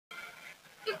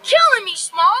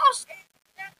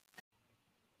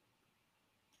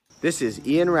This is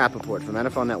Ian Rappaport from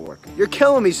NFL Network. You're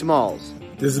killing me, Smalls.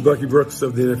 This is Bucky Brooks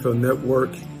of the NFL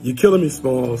Network. You're killing me,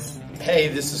 Smalls. Hey,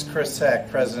 this is Chris Heck,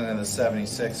 president of the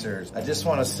 76ers. I just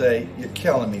want to say, you're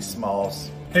killing me, Smalls.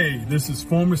 Hey, this is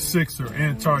former Sixer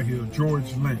and Tar Heel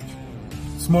George Lynch.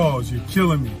 Smalls, you're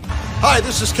killing me. Hi,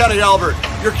 this is Kenny Albert.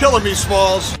 You're killing me,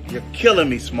 Smalls. You're killing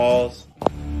me, Smalls.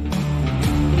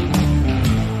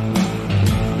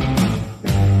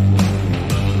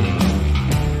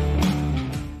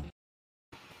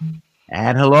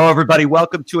 And hello, everybody.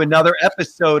 Welcome to another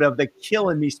episode of the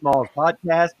Killing Me Smalls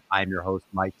podcast. I'm your host,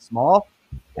 Mike Small,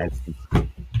 as you can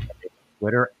see on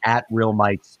Twitter, at Real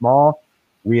Mike Small.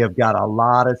 We have got a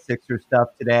lot of Sixer stuff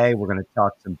today. We're going to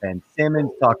talk some Ben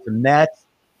Simmons, talk some Nets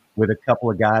with a couple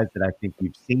of guys that I think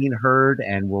you've seen, heard,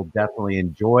 and will definitely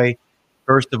enjoy.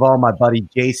 First of all, my buddy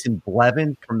Jason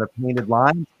Blevins from the Painted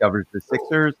Lines covers the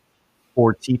Sixers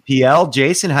for TPL.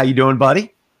 Jason, how you doing,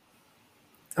 buddy?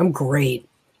 I'm great.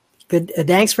 Good.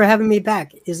 Thanks for having me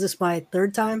back. Is this my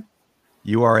third time?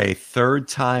 You are a third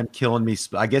time killing me.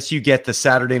 I guess you get the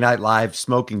Saturday Night Live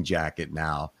smoking jacket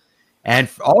now. And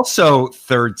also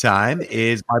third time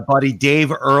is my buddy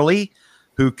Dave Early,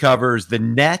 who covers the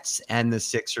Nets and the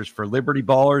Sixers for Liberty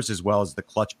Ballers, as well as the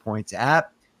Clutch Points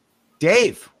app.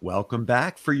 Dave, welcome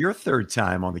back for your third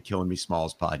time on the Killing Me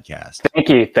Smalls podcast. Thank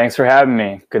you. Thanks for having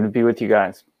me. Good to be with you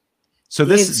guys. So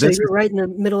you're right in the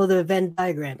middle of the Venn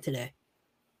diagram today.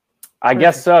 I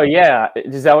guess so, yeah.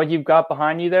 Is that what you've got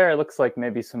behind you there? It looks like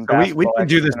maybe some basketball. We can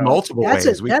do this multiple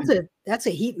ways. That's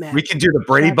a heat map. We can do the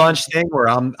Brady Bunch thing where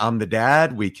I'm the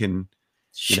dad. We can,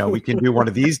 we can do one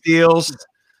of these deals.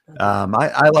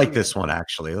 I like this one,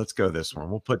 actually. Let's go this one.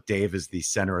 We'll put Dave as the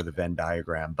center of the Venn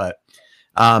diagram. But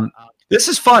this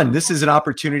is fun. This is an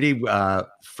opportunity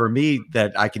for me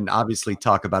that I can obviously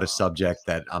talk about a subject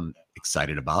that I'm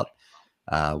excited about.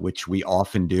 Which we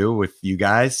often do with you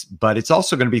guys, but it's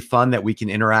also going to be fun that we can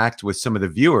interact with some of the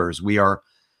viewers. We are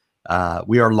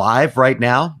live right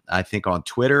now, I think, on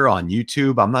Twitter, on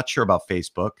YouTube. I'm not sure about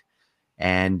Facebook.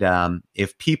 And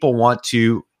if people want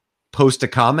to post a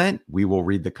comment, we will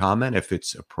read the comment if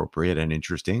it's appropriate and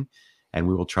interesting, and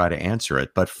we will try to answer it.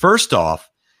 But first off,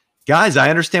 guys, I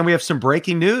understand we have some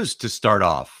breaking news to start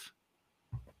off.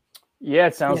 Yeah,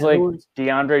 it sounds like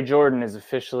DeAndre Jordan is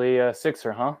officially a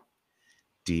Sixer, huh?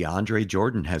 DeAndre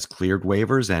Jordan has cleared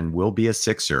waivers and will be a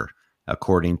Sixer,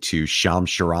 according to Shams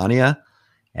Charania.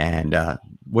 And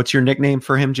what's your nickname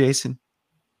for him, Jason?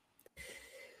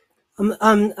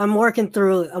 I'm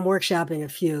workshopping a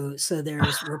few. So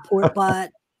there's ReportBot,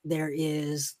 there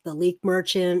is the Leak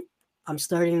Merchant. I'm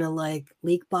starting to like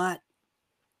LeakBot.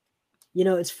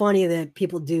 It's funny that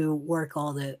people do work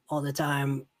all the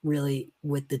time, really,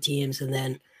 with the teams, and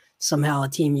then somehow a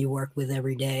team you work with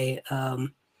every day.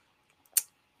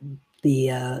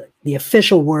 The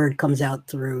official word comes out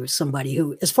through somebody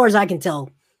who, as far as I can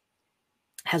tell,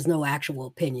 has no actual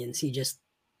opinions. He just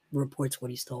reports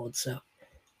what he's told. So,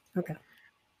 okay.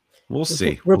 We'll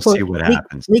see what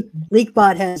happens.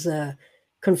 LeakBot has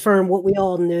confirmed what we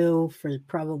all knew for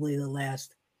probably the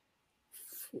last,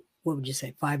 what would you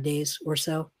say, 5 days or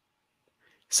so?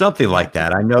 Something like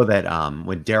that. I know that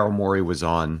when Daryl Morey was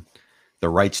on the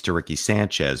Rights to Ricky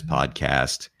Sanchez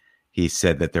podcast, he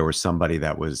said that there was somebody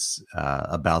that was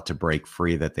about to break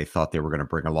free that they thought they were going to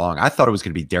bring along. I thought it was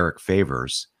going to be Derek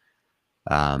Favors.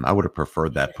 I would have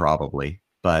preferred that probably,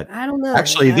 but I don't know.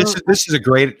 Actually, this is a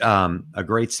great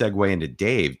segue into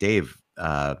Dave. Dave,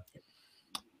 DeAndre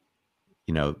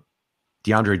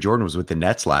Jordan was with the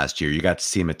Nets last year. You got to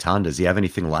see him a ton. Does he have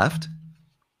anything left?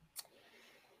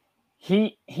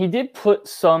 He did put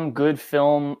some good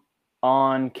film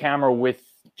on camera with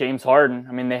James Harden.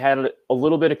 I mean, they had a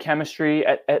little bit of chemistry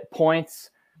at points.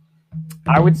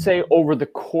 I would say over the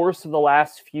course of the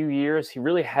last few years, he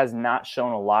really has not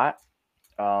shown a lot.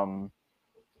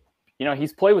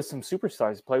 He's played with some superstars.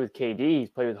 He's played with KD. He's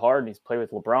played with Harden. He's played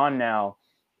with LeBron now,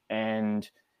 and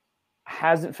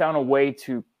hasn't found a way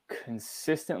to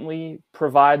consistently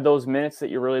provide those minutes that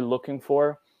you're really looking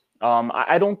for.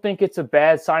 I don't think it's a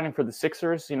bad signing for the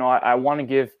Sixers. I want to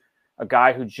give a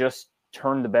guy who just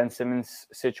turned the Ben Simmons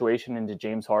situation into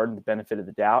James Harden the benefit of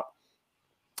the doubt.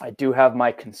 I do have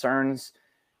my concerns.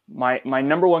 My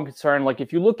number one concern, like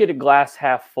if you look at a glass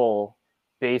half full,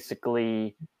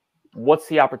 basically, what's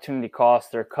the opportunity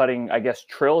cost? They're cutting, I guess,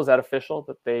 Trill. Is that official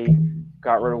that they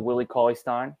got rid of Willie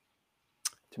Cauley-Stein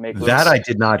to make that? I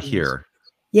did not hear.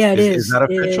 Yeah, it is. Is that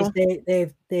official?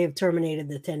 They've terminated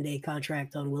the 10-day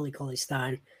contract on Willie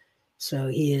Cauley-Stein, so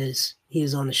he is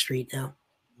on the street now.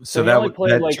 So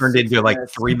that turned into like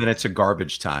 3 minutes of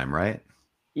garbage time, right?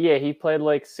 Yeah, he played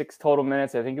like 6 total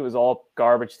minutes. I think it was all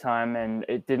garbage time, and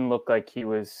it didn't look like he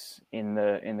was in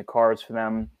the cards for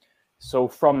them. So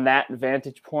from that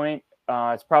vantage point,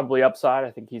 it's probably upside.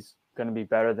 I think he's going to be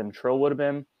better than Trill would have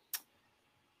been.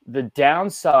 The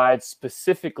downside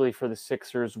specifically for the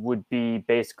Sixers would be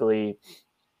basically,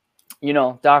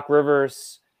 Doc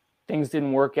Rivers, things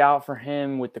didn't work out for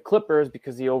him with the Clippers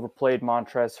because he overplayed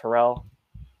Montrezl Harrell.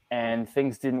 And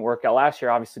things didn't work out last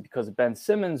year, obviously, because of Ben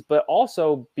Simmons. But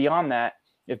also beyond that,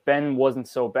 if Ben wasn't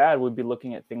so bad, we'd be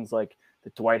looking at things like the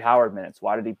Dwight Howard minutes.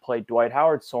 Why did he play Dwight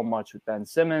Howard so much with Ben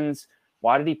Simmons?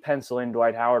 Why did he pencil in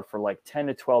Dwight Howard for like 10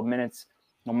 to 12 minutes,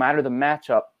 no matter the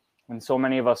matchup? And so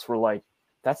many of us were like,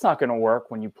 that's not going to work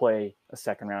when you play a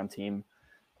second-round team.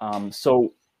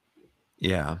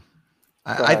 Yeah,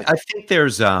 I think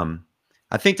there's a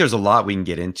lot we can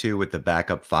get into with the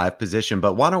backup 5 position,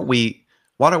 but why don't we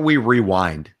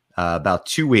rewind about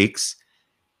 2 weeks?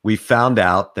 We found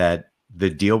out that the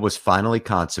deal was finally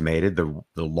consummated, the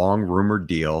long rumored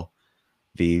deal,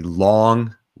 the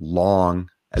long,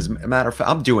 as a matter of fact,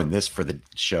 I'm doing this for the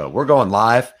show. We're going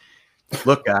live.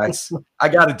 Look, guys, I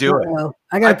got to do it.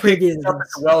 I got to preview this. Up at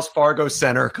the Wells Fargo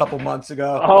Center a couple months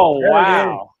ago. Oh,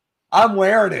 wow. I'm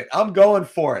wearing it. I'm going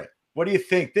for it. What do you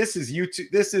think? This is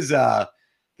YouTube. This is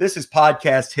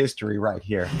podcast history right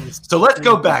here. So let's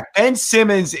go back. Ben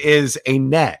Simmons is a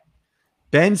net.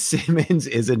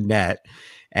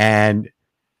 And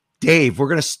Dave, we're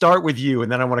going to start with you,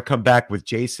 and then I want to come back with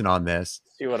Jason on this.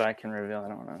 See what I can reveal. I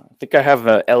don't know. I think I have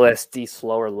a LSD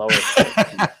slower lower.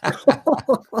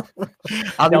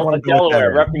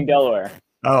 Delaware, repping Delaware.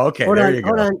 Oh, okay. Hold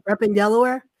on. Repping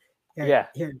Delaware?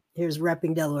 Here's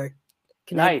repping Delaware.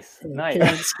 Nice.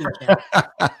 This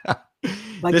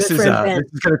is going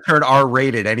to turn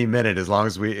R-rated any minute as long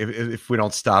as if we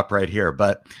don't stop right here.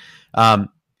 But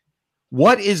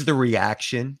what is the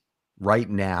reaction right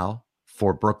now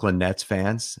for Brooklyn Nets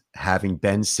fans having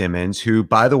Ben Simmons, who,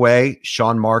 by the way,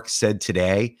 Sean Marks said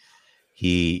today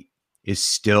he's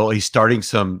starting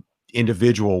some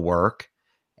individual work,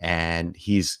 and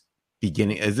he's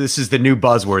beginning. This is the new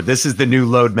buzzword. This is the new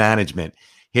load management.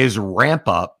 His ramp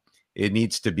up, it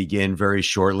needs to begin very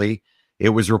shortly. It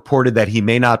was reported that he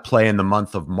may not play in the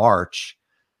month of March.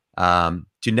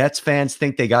 Do Nets fans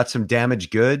think they got some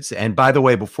damaged goods? And by the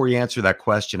way, before you answer that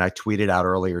question, I tweeted out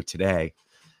earlier today,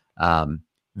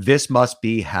 this must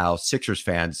be how Sixers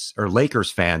fans or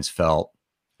Lakers fans felt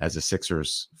as a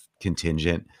Sixers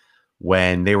contingent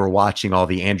when they were watching all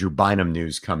the Andrew Bynum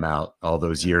news come out all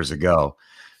those years ago.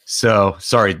 So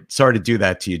sorry to do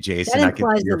that to you, Jason. That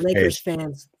implies that Lakers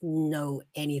fans know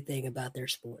anything about their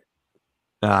sport.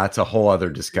 It's a whole other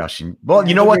discussion. Well,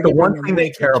 you know what? The one thing they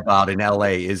care about in LA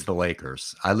is the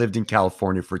Lakers. I lived in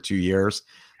California for 2 years.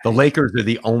 The Lakers are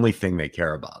the only thing they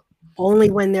care about.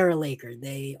 Only when they're a Laker.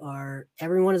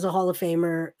 Everyone is a Hall of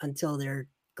Famer until they're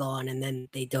gone, and then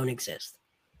they don't exist.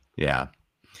 Yeah.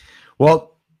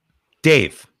 Well,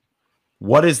 Dave,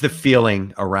 what is the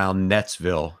feeling around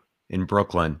Netsville in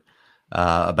Brooklyn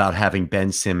about having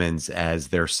Ben Simmons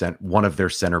as one of their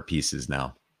centerpieces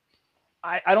now?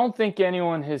 I don't think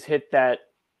anyone has hit that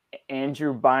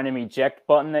Andrew Bynum eject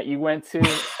button that you went to.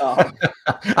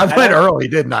 I went early,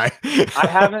 didn't I?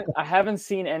 I haven't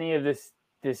seen any of this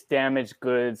damaged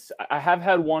goods. I have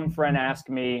had one friend ask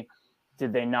me,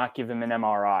 did they not give him an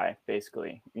MRI?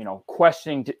 Basically,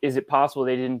 questioning, is it possible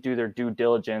they didn't do their due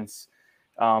diligence?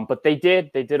 But they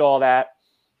did. They did all that.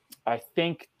 I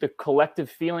think the collective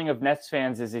feeling of Nets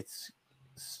fans is it's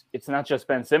not just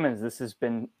Ben Simmons. This has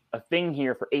been a thing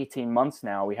here for 18 months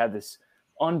now. We had this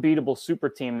unbeatable super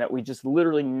team that we just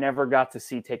literally never got to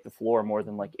see take the floor more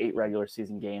than like 8 regular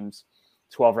season games,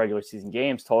 12 regular season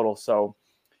games total. So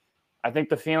I think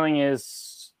the feeling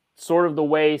is sort of the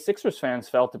way Sixers fans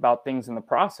felt about things in the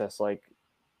process. Like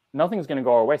nothing's going to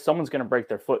go our way. Someone's going to break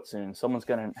their foot soon. Someone's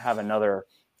going to have another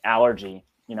allergy,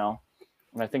 And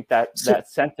I think that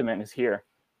sentiment is here.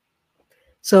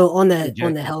 So on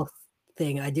the health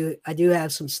thing, I do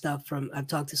have some stuff I've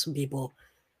talked to some people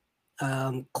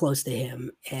close to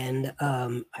him, and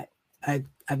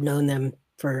I've known them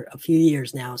for a few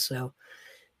years now. So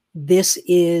this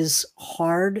is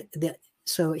hard.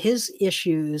 So his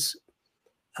issues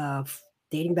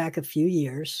dating back a few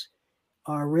years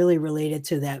are really related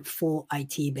to that full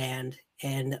IT band,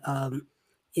 and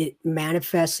it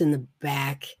manifests in the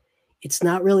back. It's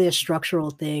not really a structural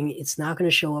thing. It's not going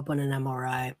to show up on an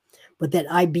MRI, but that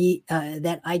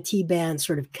IT band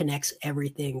sort of connects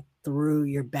everything through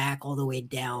your back all the way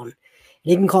down.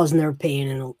 And it can cause nerve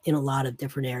pain in a lot of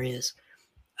different areas.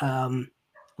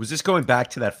 Was this going back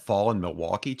to that fall in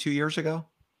Milwaukee 2 years ago?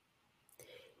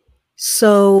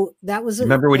 So that was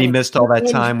Remember when he missed all that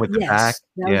time with the back?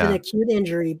 That was an acute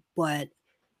injury, but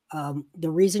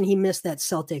the reason he missed that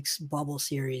Celtics bubble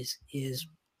series is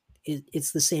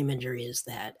it's the same injury as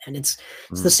that, and it's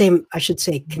the same, I should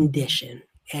say, condition,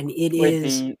 and it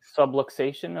is the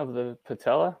subluxation of the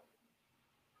patella.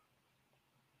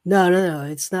 No,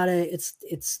 it's not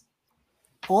it's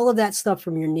all of that stuff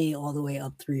from your knee all the way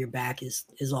up through your back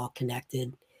is all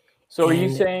connected. So are you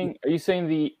saying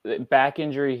the back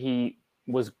injury he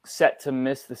was set to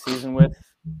miss the season with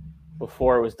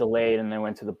before it was delayed and then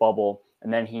went to the bubble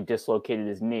and then he dislocated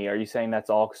his knee? Are you saying that's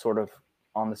all sort of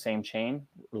on the same chain,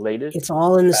 related? It's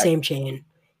all in the same chain.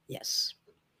 Yes.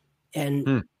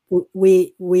 And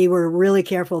we were really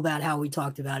careful about how we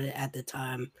talked about it at the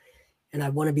time, and I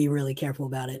want to be really careful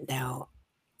about it now.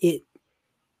 It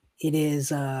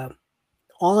is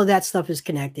all of that stuff is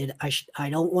connected. I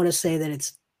don't want to say that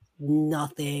it's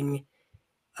nothing.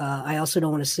 I also don't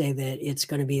want to say that it's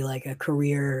going to be like a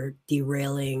career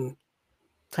derailing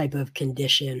type of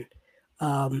condition.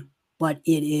 But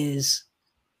it is,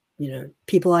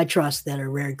 people I trust that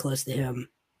are very close to him,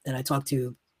 that I talk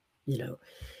to,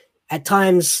 at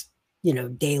times,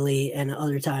 daily and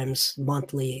other times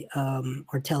monthly,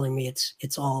 are telling me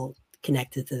it's all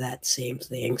connected to that same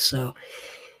thing. So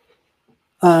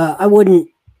I wouldn't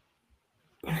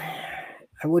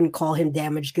call him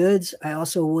damaged goods. I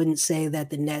also wouldn't say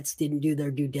that the Nets didn't do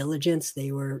their due diligence.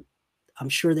 I'm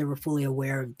sure they were fully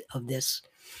aware of this,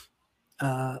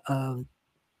 of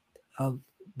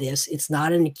this. It's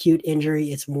not an acute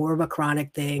injury. It's more of a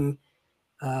chronic thing.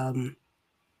 It's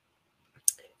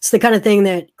the kind of thing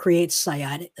that creates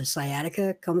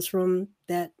sciatica, comes from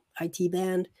that IT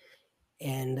band.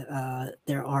 And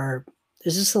there's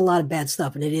just a lot of bad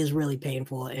stuff, and it is really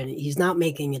painful, and he's not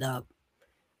making it up.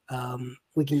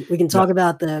 We can talk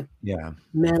about the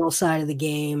mental side of the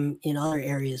game in other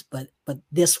areas, but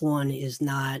this one is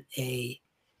not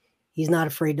he's not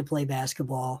afraid to play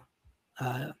basketball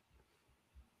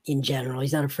in general.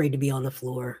 He's not afraid to be on the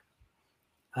floor.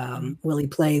 Will he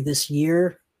play this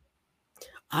year?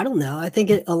 I don't know. I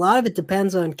think a lot of it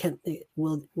depends on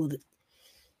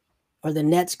are the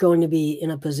Nets going to be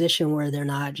in a position where they're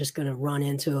not just going to run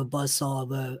into a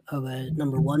buzzsaw of a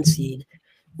number one seed?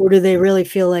 Or do they really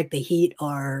feel like the Heat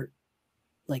are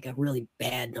like a really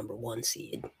bad number one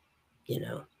seed,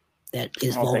 that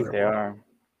is vulnerable? I think they are.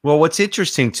 Well, what's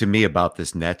interesting to me about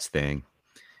this Nets thing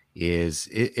is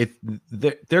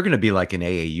they're going to be like an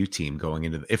AAU team going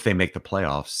into, if they make the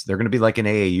playoffs, they're going to be like an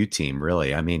AAU team,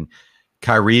 really. I mean,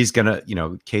 Kyrie's going to,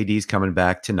 KD's coming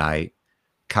back tonight.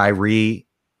 Kyrie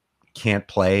can't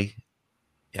play,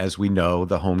 as we know,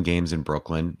 the home games in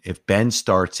Brooklyn. If Ben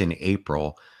starts in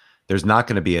April, there's not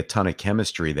going to be a ton of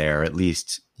chemistry there, at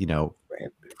least,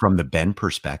 from the Ben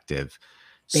perspective.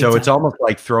 So it's almost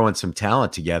like throwing some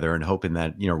talent together and hoping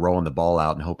that, rolling the ball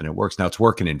out and hoping it works. Now it's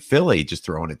working in Philly, just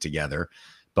throwing it together,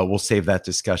 but we'll save that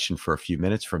discussion for a few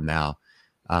minutes from now.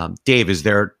 Dave, is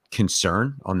there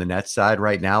concern on the Nets side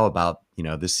right now about,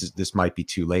 this might be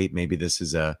too late? Maybe this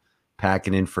is a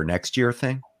packing in for next year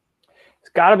thing? It's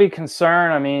got to be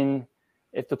concern. I mean,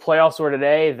 if the playoffs were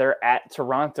today, they're at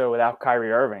Toronto without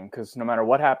Kyrie Irving, because no matter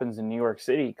what happens in New York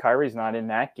City, Kyrie's not in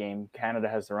that game. Canada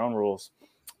has their own rules.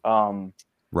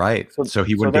 Right. So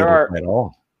he wouldn't be able to play at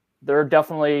all. There are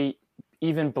definitely,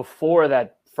 even before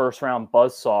that first round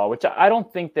buzzsaw, which I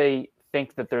don't think they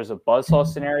think that there's a buzzsaw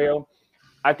scenario.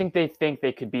 I think they think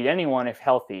they could beat anyone if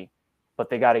healthy, but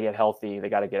they got to get healthy. They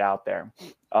got to get out there.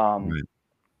 Right.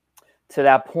 To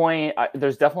that point,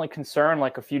 there's definitely concern.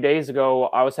 Like a few days ago,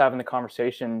 I was having the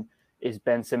conversation, is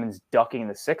Ben Simmons ducking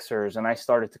the Sixers? And I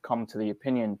started to come to the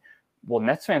opinion, well,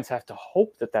 Nets fans have to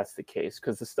hope that that's the case,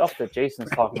 because the stuff that Jason's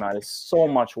talking about is so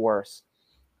much worse,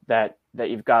 that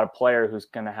you've got a player who's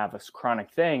going to have a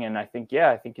chronic thing. And I think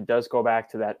it does go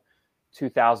back to that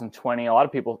 2020. A lot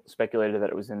of people speculated that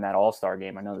it was in that All-Star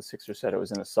game. I know the Sixers said it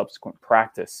was in a subsequent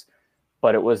practice,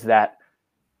 but it was that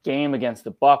game against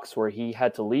the Bucks where he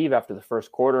had to leave after the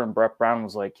first quarter, and Brett Brown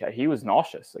was like, he was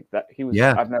nauseous like that.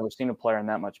 I've never seen a player in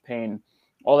that much pain.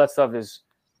 All that stuff is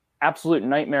absolute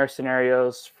nightmare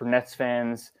scenarios for Nets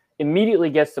fans.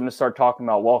 Immediately gets them to start talking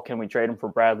about, well, can we trade him for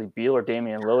Bradley Beal or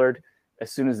Damian Lillard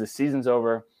as soon as the season's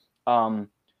over? And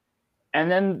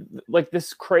then like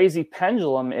this crazy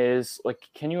pendulum is like,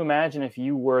 can you imagine if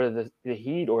you were the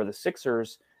Heat or the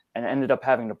Sixers and ended up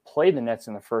having to play the Nets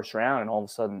in the first round, and all of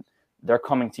a sudden they're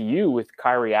coming to you with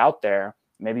Kyrie out there,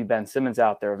 maybe Ben Simmons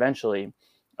out there eventually,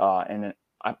 in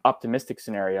an optimistic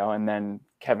scenario, and then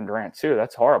Kevin Durant too.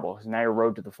 That's horrible, because now your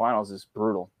road to the finals is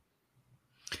brutal.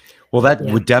 Well, that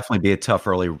would definitely be a tough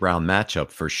early round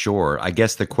matchup for sure. I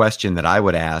guess the question that I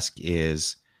would ask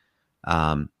is,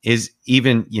 is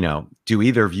even, do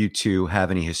either of you two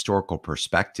have any historical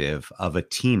perspective of a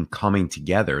team coming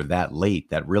together that late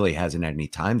that really hasn't had any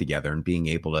time together and being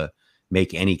able to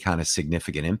make any kind of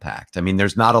significant impact? I mean,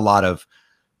 there's not a lot of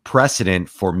precedent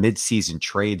for mid-season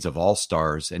trades of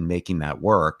all-stars and making that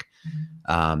work.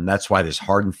 That's why this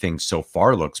Harden thing so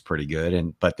far looks pretty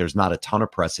good. But there's not a ton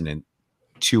of precedent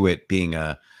to it being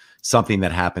something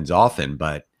that happens often,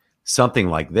 but something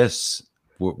like this,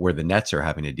 where the Nets are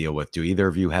having to deal with. Do either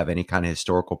of you have any kind of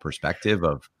historical perspective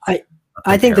of?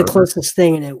 I think the closest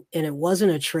thing, and it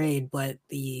wasn't a trade, but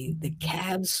the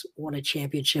Cavs won a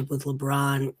championship with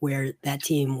LeBron, where that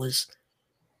team was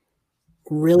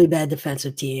really bad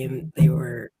defensive team. They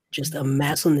were just a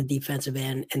mess on the defensive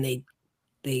end, and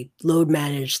they load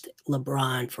managed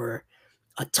LeBron for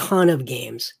a ton of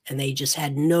games, and they just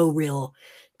had no real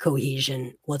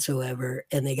cohesion whatsoever.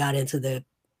 And they got into the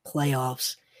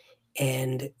playoffs,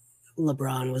 and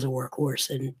LeBron was a workhorse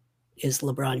and is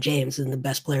LeBron James and the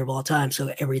best player of all time.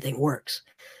 So everything works.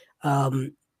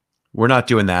 We're not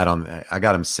doing that I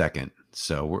got him second.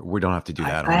 So we don't have to do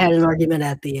that. I had an argument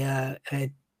at the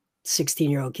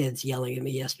 16-year-old kids yelling at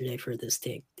me yesterday for this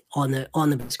take on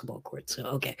the basketball court. So,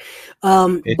 okay.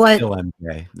 It's but still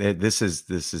MJ. This is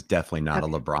definitely not a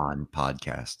LeBron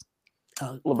podcast.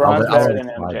 LeBron's better than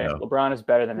MJ. LeBron is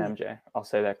better than MJ. I'll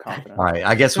say that confidently. All right.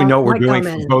 I guess we know what we're doing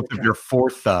for both of your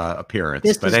fourth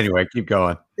appearance. Anyway, keep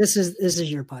going. This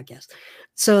is your podcast.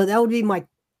 So that would be my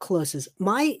closest.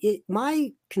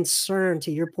 My concern,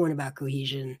 to your point about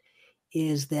cohesion,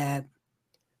 is that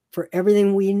for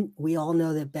everything we all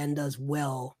know that Ben does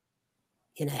well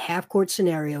in a half court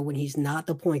scenario when he's not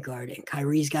the point guard and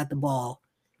Kyrie's got the ball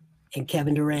and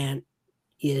Kevin Durant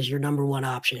is your number one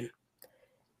option.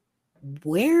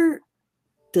 Where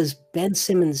does Ben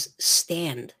Simmons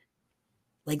stand?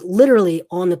 Like literally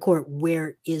on the court,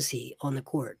 where is he on the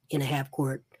court in a half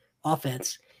court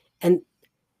offense? And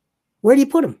where do you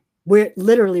put him? Where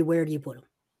do you put him?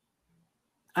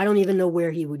 I don't even know where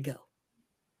he would go.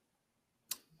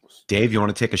 Dave, you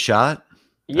want to take a shot?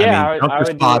 Yeah, I would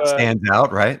spot stands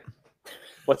out, right?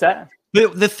 What's that?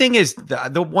 The thing is,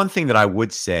 the one thing that I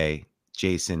would say,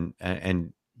 Jason,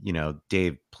 and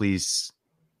Dave, please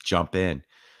jump in.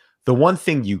 The one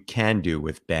thing you can do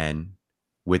with Ben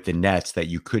with the Nets that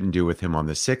you couldn't do with him on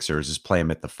the Sixers is play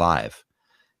him at the 5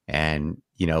 and,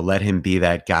 let him be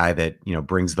that guy that,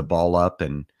 brings the ball up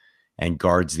and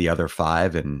guards the other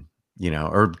 5 and,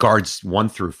 or guards 1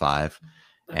 through 5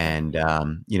 and,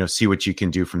 see what you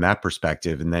can do from that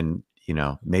perspective. And then,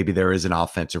 maybe there is an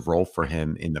offensive role for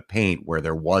him in the paint where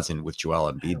there wasn't with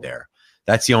Joel Embiid there.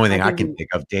 That's the only thing I can think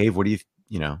of. Dave, what do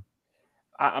you?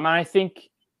 I think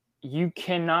you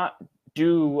cannot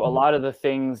do a lot of the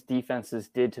things defenses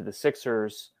did to the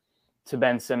Sixers to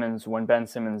Ben Simmons when Ben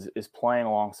Simmons is playing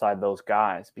alongside those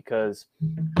guys, because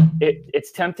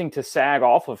it's tempting to sag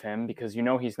off of him because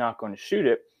he's not going to shoot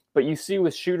it. But you see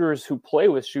with shooters who play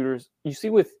with shooters, you see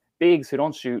with bigs who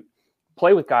don't shoot,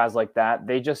 play with guys like that,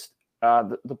 they just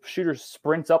the shooter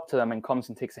sprints up to them and comes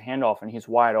and takes a handoff and he's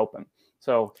wide open.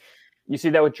 So you see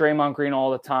that with Draymond Green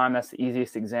all the time. That's the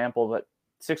easiest example that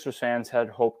Sixers fans had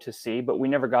hoped to see, but we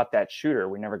never got that shooter.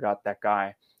 We never got that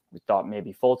guy we thought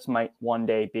maybe Fultz might one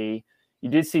day be. You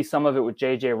did see some of it with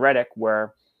JJ Redick,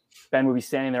 where Ben would be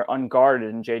standing there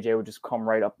unguarded and JJ would just come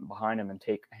right up behind him and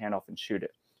take a handoff and shoot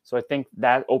it. So I think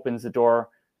that opens the door.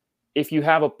 If you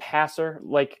have a passer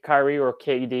like Kyrie or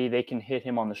KD, they can hit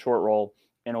him on the short roll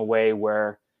in a way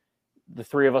where the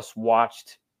three of us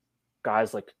watched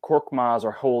guys like Korkmaz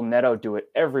or Raul Neto do it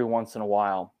every once in a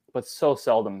while, but so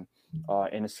seldom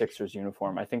in a Sixers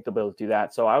uniform. I think they'll be able to do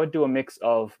that. So I would do a mix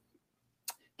of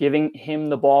giving him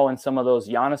the ball in some of those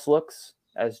Giannis looks,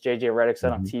 as JJ Redick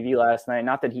said on TV last night.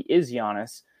 Not that he is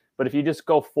Giannis, but if you just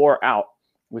go 4 out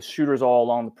with shooters all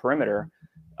along the perimeter,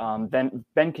 then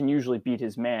Ben can usually beat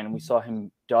his man. We saw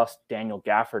him dust Daniel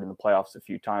Gafford in the playoffs a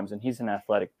few times, and he's an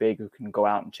athletic big who can go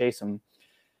out and chase him.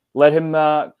 Let him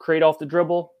create off the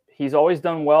dribble. He's always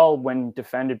done well when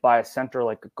defended by a center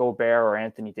like Gobert or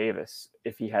Anthony Davis,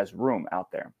 if he has room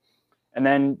out there. And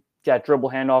then that dribble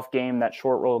handoff game, that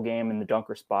short roll game in the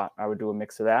dunker spot, I would do a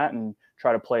mix of that and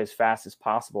try to play as fast as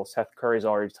possible. Seth Curry's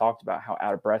already talked about how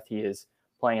out of breath he is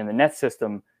playing in the Nets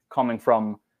system, coming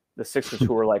from the Sixers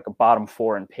who are like a bottom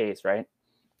 4 in pace, right?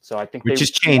 So I think which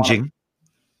is changing.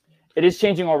 It is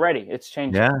changing already. It's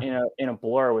changing in a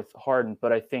blur with Harden,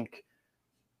 but I think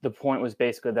the point was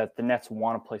basically that the Nets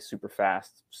want to play super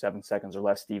fast, 7 seconds or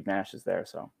less. Steve Nash is there,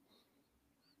 so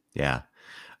yeah.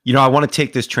 I want to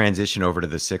take this transition over to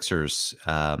the Sixers,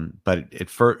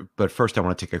 but first I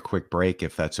want to take a quick break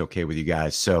if that's okay with you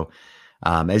guys. So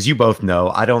As you both know,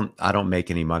 I don't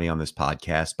make any money on this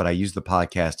podcast, but I use the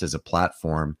podcast as a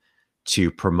platform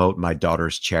to promote my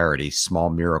daughter's charity, Small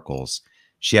Miracles.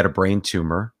 She had a brain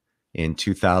tumor in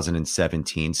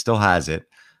 2017, still has it.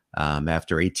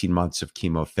 After 18 months of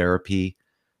chemotherapy,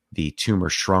 the tumor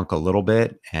shrunk a little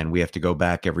bit, and we have to go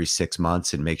back every 6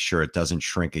 months and make sure it doesn't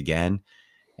shrink again.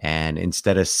 And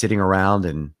instead of sitting around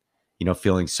and,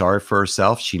 feeling sorry for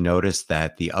herself, she noticed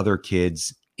that the other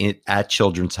kids at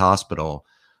Children's Hospital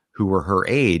who were her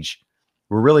age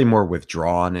were really more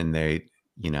withdrawn, and they,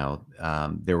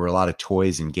 there were a lot of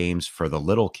toys and games for the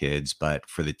little kids, but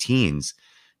for the teens,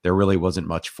 there really wasn't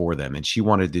much for them. And she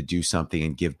wanted to do something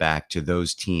and give back to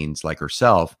those teens like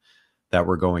herself that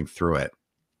were going through it.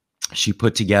 She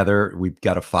put together, we've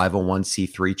got a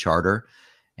 501c3 charter,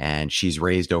 and she's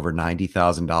raised over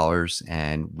 $90,000.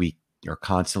 And we are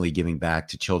constantly giving back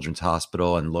to Children's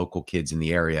Hospital and local kids in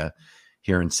the area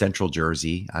here in Central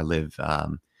Jersey. I live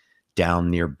down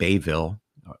near Bayville,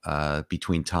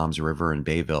 between Toms River and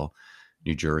Bayville,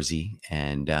 New Jersey.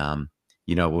 And,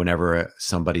 whenever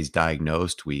somebody's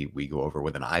diagnosed, we go over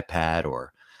with an iPad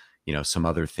or, some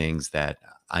other things that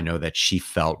I know that she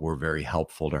felt were very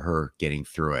helpful to her getting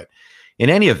through it. In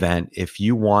any event, if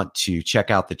you want to check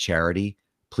out the charity,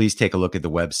 please take a look at the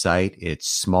website.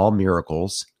 It's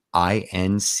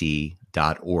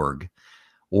smallmiraclesinc.org.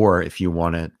 Or if you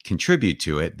want to contribute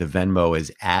to it, the Venmo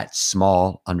is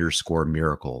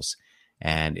 @small_miracles.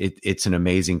 And it's an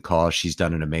amazing cause. She's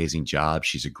done an amazing job.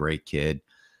 She's a great kid.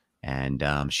 And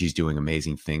she's doing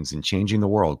amazing things and changing the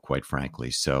world, quite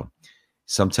frankly. So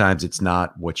sometimes it's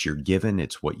not what you're given,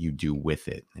 it's what you do with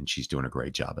it. And she's doing a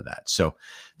great job of that. So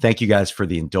thank you guys for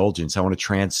the indulgence. I want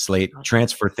to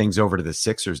transfer things over to the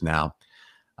Sixers now.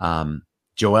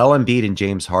 Joel Embiid and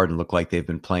James Harden look like they've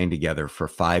been playing together for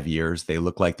 5 years. They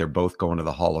look like they're both going to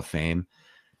the Hall of Fame.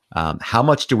 How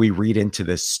much do we read into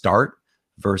this start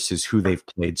versus who they've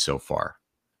played so far?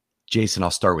 Jason,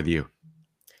 I'll start with you.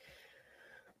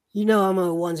 I'm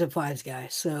a ones and fives guy.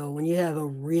 So when you have a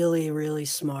really, really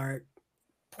smart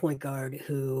point guard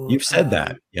who... You've said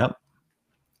that. Yep.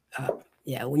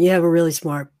 Yeah. When you have a really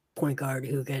smart point guard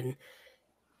who can...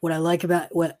 What I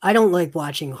don't like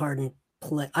watching Harden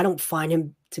play. I don't find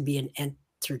him to be an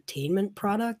entertainment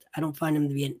product. I don't find him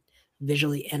to be a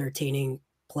visually entertaining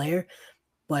player.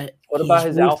 But what about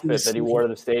his outfit that he wore to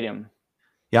the stadium?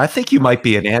 Yeah, I think you might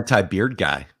be an anti-beard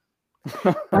guy.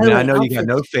 I know you got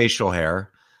no facial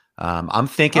hair. I'm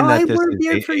thinking that this is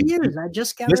beard for years. I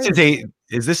just got is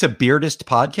this a beardist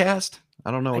podcast?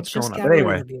 I don't know what's going on. But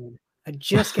anyway, I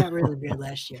just got rid of the beard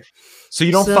last year. So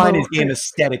you don't find his game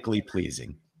aesthetically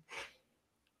pleasing?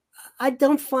 I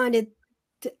don't find it.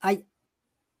 I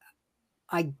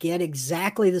get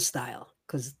exactly the style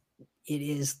because it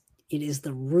is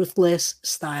the ruthless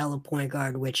style of point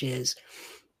guard, which is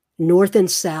north and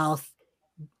south.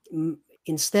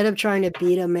 Instead of trying to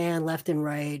beat a man left and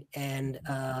right and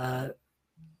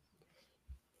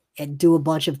do a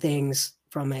bunch of things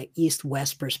from an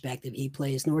east-west perspective, he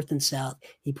plays north and south.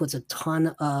 He puts a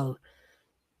ton of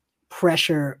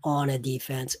pressure on a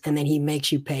defense, and then he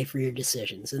makes you pay for your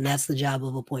decisions. And that's the job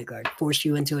of a point guard. Force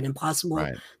you into an impossible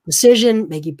decision,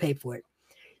 make you pay for it.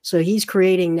 So he's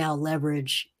creating now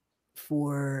leverage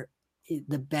for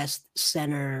the best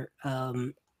center.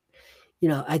 I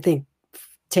think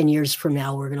 10 years from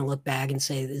now, we're going to look back and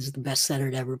say this is the best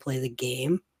center to ever play the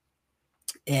game.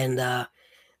 And the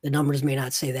numbers may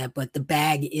not say that, but the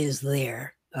bag is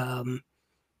there.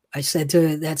 I said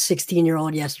to that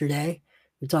 16-year-old yesterday,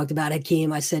 we talked about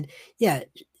Hakeem. I said, yeah,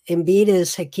 Embiid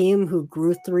is Hakeem who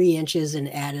grew 3 inches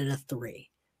and added a 3.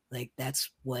 Like that's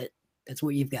what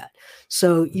you've got.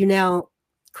 So you now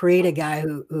create a guy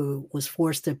who was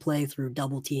forced to play through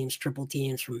double teams, triple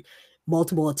teams from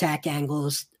multiple attack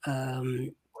angles,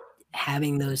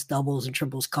 having those doubles and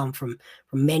triples come from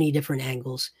many different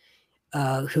angles,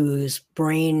 whose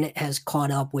brain has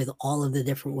caught up with all of the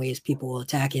different ways people will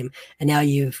attack him. And now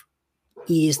you've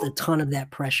eased a ton of that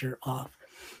pressure off.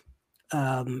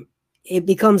 It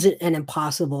becomes an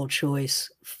impossible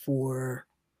choice for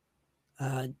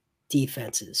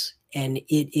defenses. And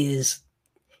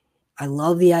I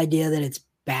love the idea that it's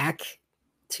back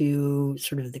to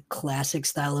sort of the classic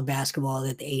style of basketball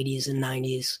that the 80s and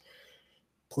 90s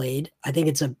played. I think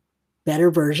it's a better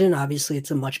version. Obviously,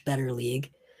 it's a much better league.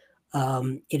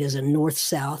 It is a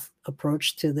north-south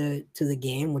approach to the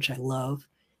game, which I love.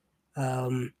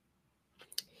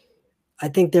 I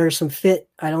think there's some fit.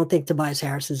 I don't think Tobias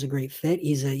Harris is a great fit.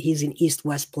 He's an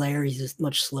east-west player. He's a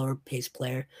much slower pace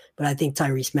player. But I think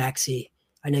Tyrese Maxey,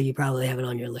 I know you probably have it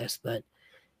on your list, but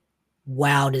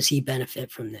wow, does he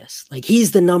benefit from this? Like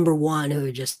he's the number one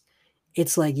who just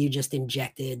it's like you just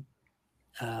injected.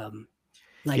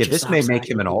 This may make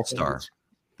him an all-star.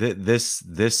 If this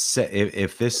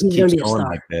He's keeps gonna be a going star.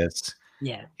 like this,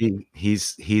 Yeah,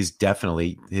 he's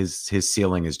definitely his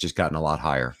ceiling has just gotten a lot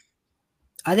higher.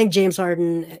 I think James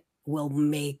Harden will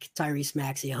make Tyrese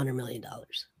Maxey $100 million.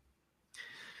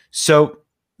 So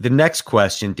the next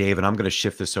question, David, I'm going to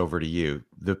shift this over to you.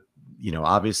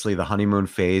 Obviously the honeymoon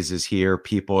phase is here.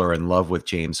 People are in love with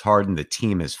James Harden. The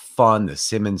team is fun. The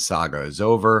Simmons saga is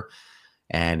over,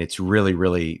 and it's really,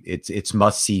 really, it's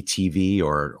must see TV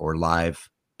or live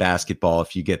basketball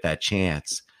if you get that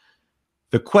chance.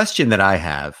 The question that I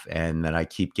have and that I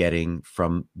keep getting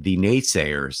from the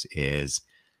naysayers is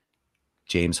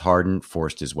James Harden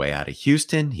forced his way out of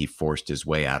Houston. He forced his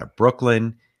way out of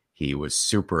Brooklyn. He was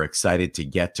super excited to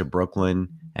get to Brooklyn,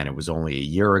 and it was only a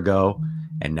year ago.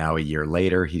 And now a year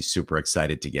later, he's super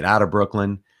excited to get out of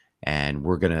Brooklyn. And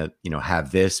we're going to,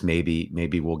 have this. Maybe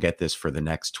we'll get this for the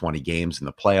next 20 games in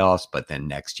the playoffs, but then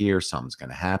next year something's going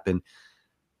to happen.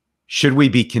 Should we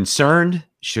be concerned?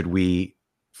 Should we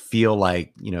feel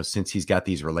like, since he's got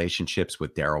these relationships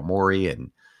with Daryl Morey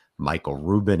and Michael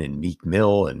Rubin and Meek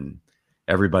Mill and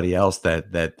everybody else,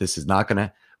 that this is not going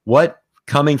to, what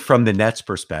coming from the Nets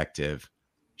perspective,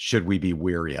 should we be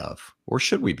weary of, or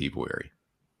should we be weary?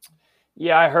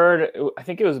 Yeah, I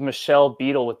think it was Michelle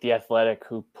Beadle with The Athletic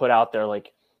who put out there,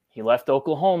 like, he left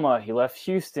Oklahoma, he left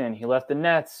Houston, he left the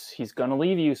Nets. He's going to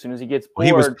leave you as soon as he gets bored. Well,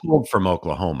 he was pulled from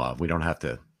Oklahoma. We don't have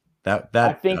to,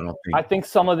 I think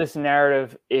some of this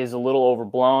narrative is a little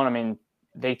overblown. I mean,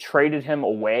 they traded him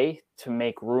away to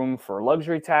make room for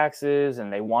luxury taxes,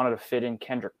 and they wanted to fit in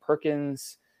Kendrick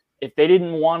Perkins. If they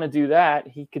didn't want to do that,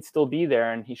 he could still be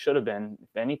there, and he should have been.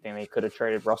 If anything, they could have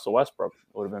traded Russell Westbrook.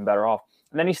 It would have been better off.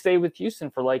 And then he stayed with Houston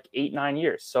for like 8-9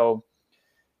 years. So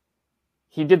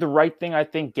he did the right thing, I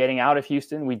think, getting out of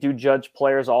Houston. We do judge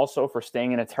players also for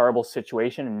staying in a terrible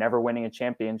situation and never winning a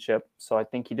championship. So I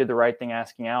think he did the right thing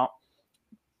asking out.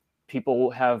 People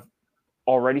have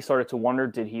already started to wonder,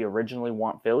 did he originally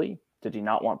want Philly? Did he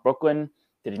not want Brooklyn?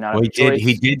 Did he not have a choice?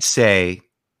 He did say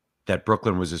that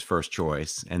Brooklyn was his first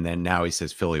choice, and then now he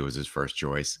says Philly was his first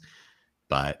choice.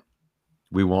 But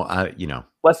we won't,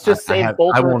 let's just say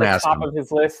both are at the top him of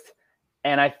his list.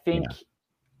 And I think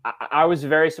I was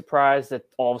very surprised that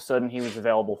all of a sudden he was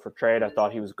available for trade. I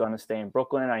thought he was going to stay in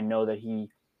Brooklyn. I know that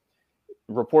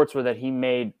reports were that he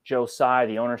made Joe Tsai,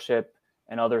 the ownership,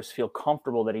 and others feel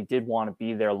comfortable that he did want to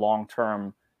be there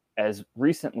long-term as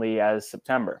recently as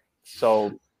September.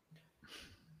 So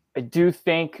I do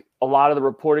think a lot of the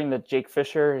reporting that Jake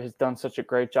Fisher has done such a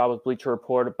great job with Bleacher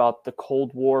Report about the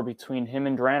Cold War between him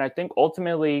and Durant, I think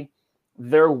ultimately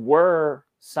there were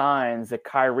signs that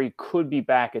Kyrie could be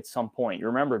back at some point. You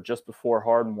remember just before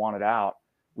Harden wanted out,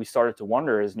 we started to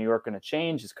wonder, is New York going to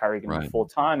change? Is Kyrie going to be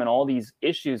full-time? And all these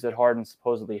issues that Harden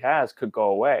supposedly has could go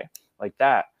away like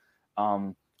that.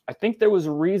 I think there was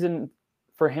a reason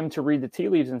for him to read the tea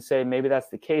leaves and say, maybe that's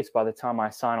the case by the time I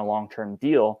sign a long-term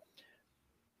deal.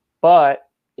 But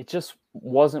it just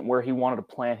wasn't where he wanted to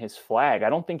plant his flag.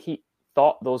 I don't think he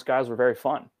thought those guys were very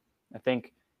fun. I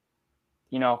think,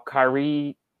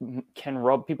 Kyrie can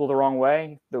rub people the wrong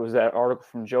way. There was that article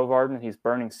from Joe Varden. He's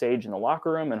burning sage in the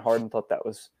locker room, and Harden thought that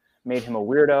made him a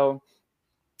weirdo.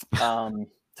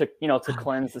 To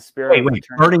cleanse the spirit. Wait,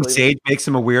 burning sage makes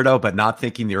him a weirdo, but not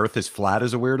thinking the earth is flat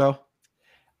is a weirdo?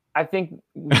 I think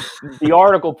the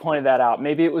article pointed that out.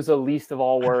 Maybe it was a least of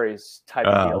all worries type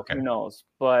of deal. Okay. Who knows?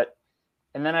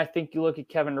 And then I think you look at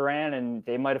Kevin Durant, and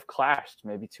they might have clashed.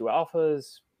 Maybe two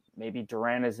alphas. Maybe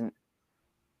Durant isn't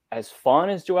as fun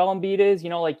as Joel Embiid is.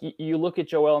 You look at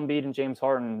Joel Embiid and James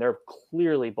Harden, they're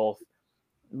clearly both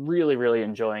really, really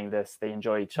enjoying this. They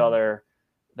enjoy each other.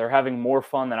 They're having more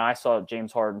fun than I saw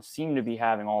James Harden seem to be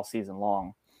having all season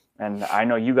long. And I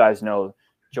know you guys know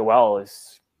Joel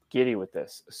is giddy with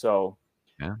this. So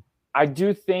I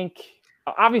do think,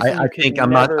 obviously, I'm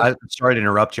sorry to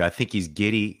interrupt you. I think he's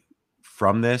giddy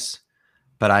from this,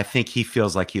 but I think he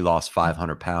feels like he lost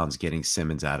 500 pounds getting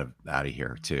Simmons out of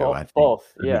here too. I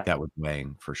think that was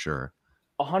weighing for sure.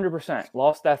 100%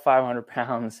 lost that 500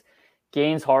 pounds.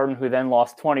 Gains Harden, who then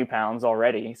lost 20 pounds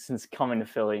already since coming to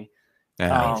Philly.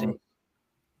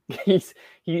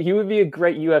 He would be a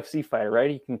great UFC fighter, right?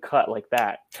 He can cut like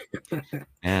that.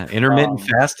 Intermittent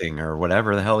fasting or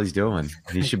whatever the hell he's doing.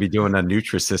 He should be doing a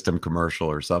Nutrisystem commercial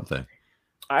or something.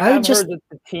 I have heard that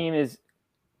the team is.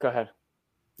 Go ahead.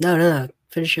 No.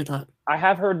 Finish your thought. I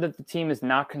have heard that the team is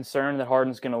not concerned that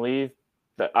Harden's going to leave.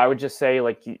 That I would just say,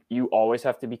 like, you always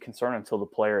have to be concerned until the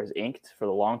player is inked for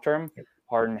the long term.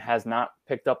 Harden has not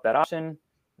picked up that option.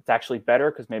 It's actually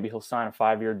better because maybe he'll sign a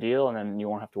 5-year deal and then you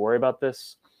won't have to worry about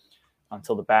this.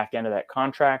 until the back end of that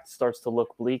contract starts to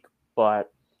look bleak.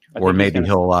 But or maybe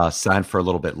he'll sign for a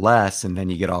little bit less, and then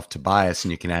you get off Tobias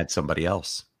and you can add somebody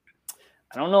else.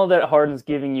 I don't know that Harden's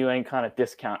giving you any kind of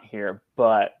discount here,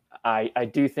 but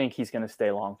I do think he's going to stay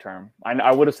long term.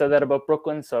 I would have said that about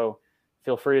Brooklyn, so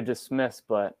feel free to dismiss,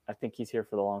 but I think he's here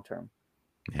for the long term.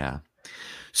 Yeah.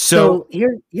 So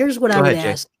here's what I would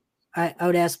ask. I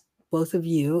would ask both of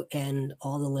you and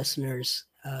all the listeners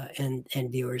and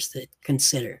viewers that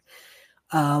consider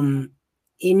in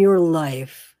your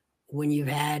life, when you've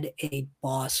had a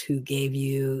boss who gave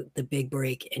you the big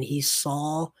break and he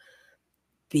saw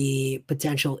the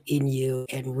potential in you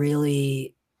and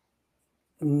really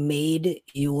made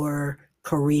your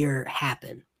career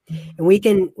happen. And we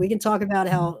can talk about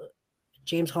how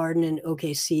James Harden in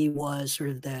OKC was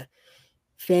sort of the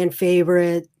fan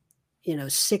favorite,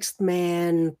 sixth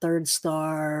man, third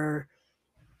star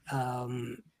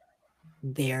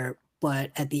there.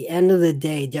 But at the end of the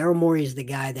day, Daryl Morey is the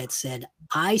guy that said,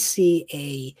 I see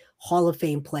a Hall of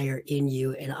Fame player in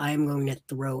you, and I'm going to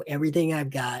throw everything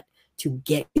I've got to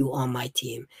get you on my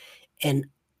team. And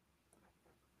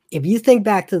if you think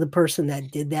back to the person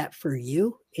that did that for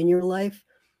you in your life,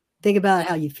 think about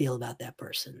how you feel about that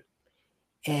person.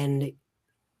 And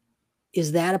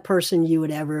is that a person you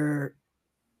would ever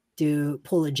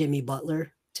pull a Jimmy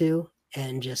Butler to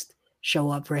and just show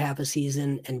up for half a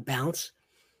season and bounce?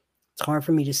 It's hard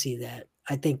for me to see that.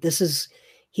 I think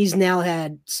he's now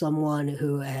had someone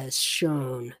who has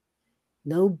shown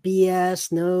no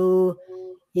BS, no,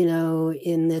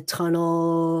 in the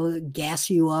tunnel, gas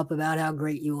you up about how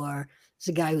great you are. It's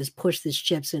a guy who's pushed his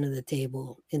chips into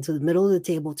the middle of the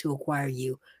table to acquire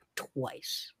you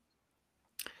twice.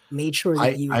 Made sure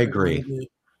that I agree.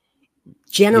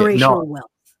 Generational wealth.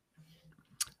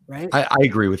 Right? I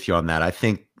agree with you on that. I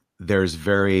think there's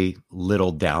very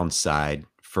little downside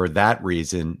for that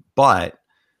reason, but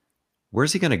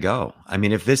where's he going to go? I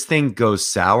mean, if this thing goes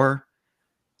sour,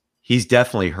 he's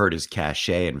definitely hurt his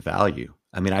cachet and value.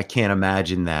 I mean, I can't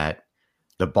imagine that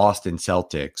the Boston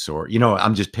Celtics or,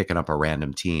 I'm just picking up a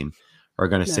random team are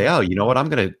going to say, oh, you know what? I'm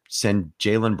going to send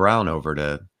Jaylen Brown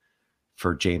over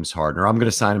for James Harden, or I'm going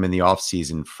to sign him in the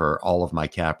offseason for all of my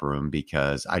cap room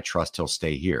because I trust he'll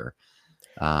stay here.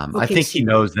 I think he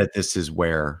knows that this is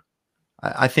where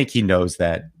I think he knows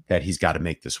that he's got to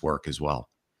make this work as well.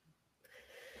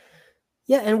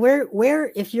 Yeah. And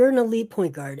where if you're an elite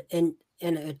point guard and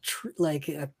like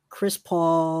a Chris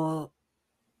Paul,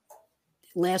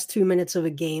 last 2 minutes of a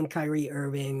game, Kyrie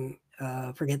Irving,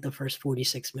 forget the first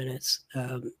 46 minutes,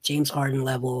 James Harden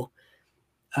level,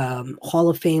 Hall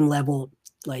of Fame level,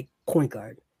 like point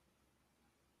guard.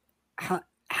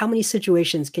 How many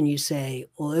situations can you say,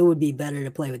 well, it would be better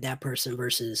to play with that person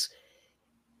versus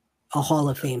a Hall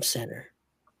of Fame center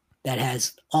that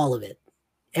has all of it,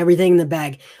 everything in the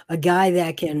bag, a guy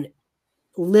that can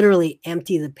literally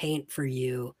empty the paint for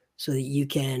you so that you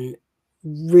can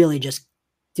really just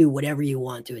do whatever you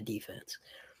want to a defense.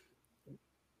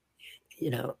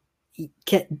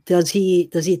 Does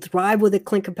he thrive with a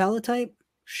Clint Capella type?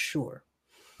 Sure.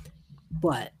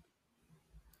 But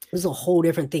this is a whole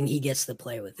different thing he gets to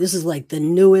play with. This is like the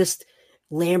newest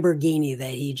Lamborghini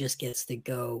that he just gets to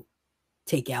go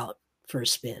take out for a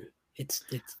spin.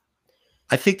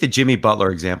 I think the Jimmy Butler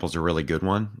example is a really good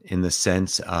one in the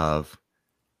sense of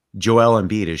Joel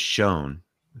Embiid has shown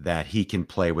that he can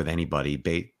play with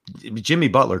anybody. Jimmy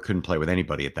Butler couldn't play with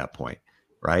anybody at that point,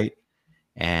 right?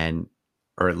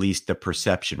 Or at least the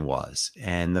perception was.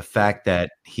 And the fact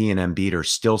that he and Embiid are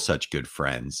still such good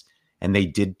friends, and they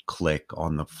did click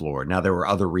on the floor. Now, there were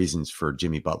other reasons for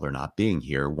Jimmy Butler not being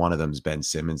here. One of them is Ben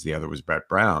Simmons. The other was Brett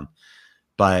Brown.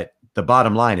 But the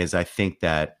bottom line is I think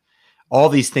that all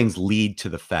these things lead to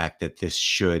the fact that this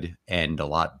should end a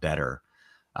lot better.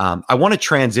 I want to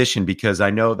transition because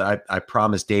I know that I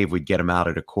promised Dave we'd get him out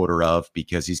at a quarter of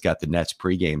because he's got the Nets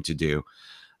pregame to do.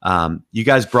 You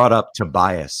guys brought up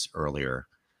Tobias earlier.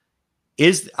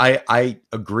 I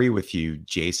agree with you,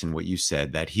 Jason, what you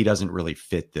said, that he doesn't really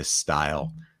fit this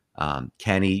style.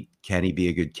 Can he be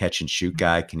a good catch and shoot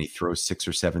guy? Can he throw 6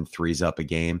 or 7 threes up a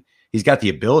game? He's got the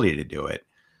ability to do it.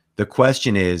 The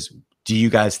question is, do you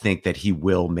guys think that he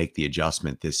will make the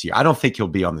adjustment this year? I don't think he'll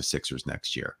be on the Sixers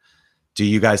next year. Do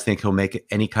you guys think he'll make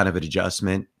any kind of an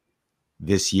adjustment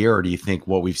this year? Or do you think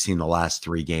what we've seen the last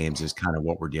 3 games is kind of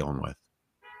what we're dealing with?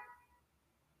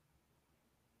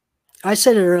 I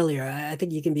said it earlier. I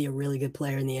think you can be a really good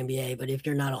player in the NBA, but if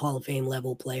you're not a Hall of Fame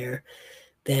level player,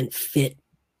 then fit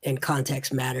and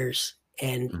context matters.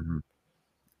 And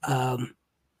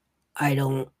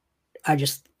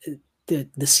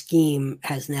the scheme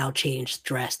has now changed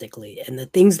drastically, and the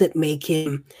things that make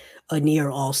him a near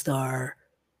all-star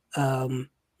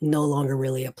no longer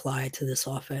really apply to this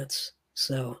offense.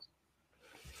 So,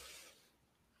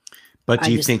 but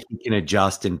do you think he can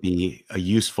adjust and be a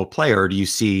useful player? Or do you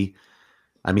see,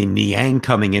 I mean, Niang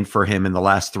coming in for him in the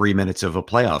last 3 minutes of a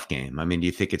playoff game? I mean, do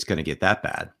you think it's going to get that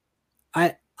bad?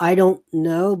 I don't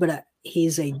know, but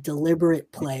he's a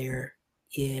deliberate player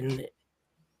and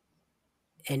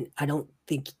I don't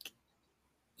think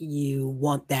you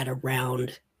want that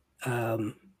around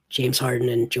James Harden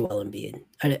and Joel Embiid.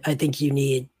 I think you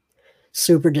need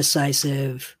super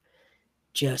decisive,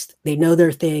 just they know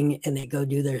their thing and they go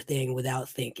do their thing without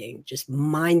thinking, just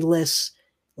mindless,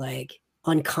 like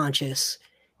unconscious,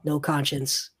 no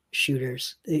conscience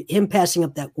shooters. Him passing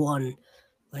up that one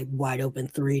like wide open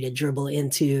three to dribble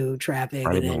into traffic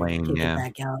Right and in the then lane, kick yeah. it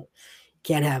back out.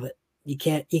 Can't have it. You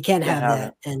can't have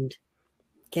that, and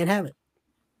can't have it.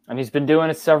 And he's been doing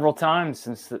it several times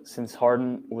since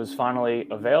Harden was finally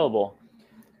available.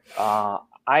 I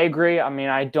agree. I mean,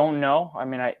 I don't know. I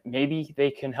mean, maybe they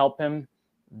can help him.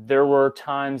 There were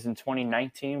times in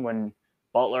 2019 when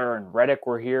Butler and Redick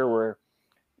were here where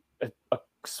a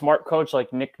smart coach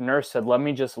like Nick Nurse said, let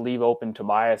me just leave open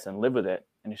Tobias and live with it.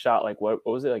 And he shot like, what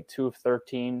was it, like 2 of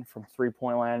 13 from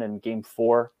three-point land in game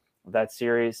 4 of that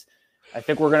series. I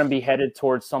think we're going to be headed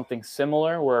towards something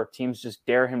similar where teams just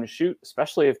dare him to shoot,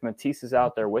 especially if Matisse is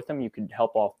out there with him. You could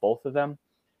help off both of them.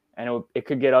 And it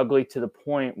could get ugly to the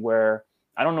point where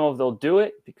I don't know if they'll do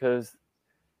it because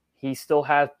he still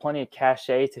has plenty of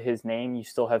cachet to his name. You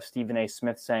still have Stephen A.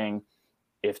 Smith saying,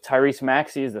 if Tyrese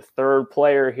Maxey is the third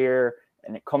player here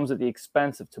and it comes at the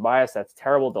expense of Tobias, that's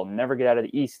terrible. They'll never get out of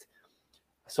the East.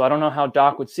 So I don't know how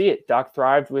Doc would see it. Doc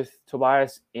thrived with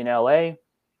Tobias in LA.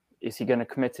 Is he going to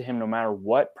commit to him no matter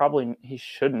what? Probably he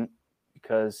shouldn't,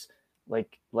 because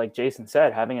like Jason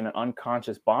said, having an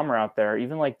unconscious bomber out there,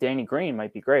 even like Danny Green,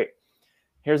 might be great.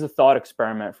 Here's a thought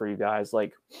experiment for you guys.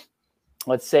 Like,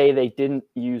 let's say they didn't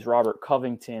use Robert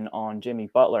Covington on Jimmy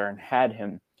Butler and had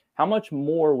him. How much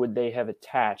more would they have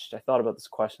attached? I thought about this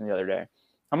question the other day.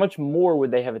 How much more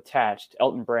would they have attached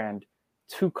Elton Brand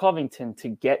to Covington to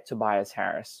get Tobias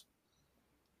Harris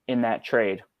in that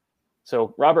trade?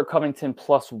 So Robert Covington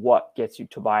plus what gets you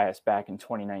Tobias back in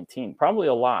 2019? Probably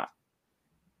a lot.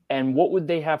 And what would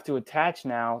they have to attach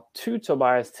now to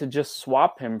Tobias to just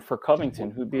swap him for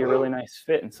Covington, who'd be a really nice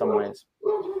fit in some ways?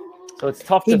 So it's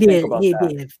tough to think about that.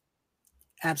 He'd be an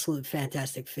absolute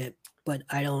fantastic fit, but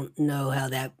I don't know how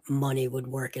that money would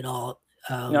work at all.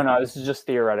 No, this is just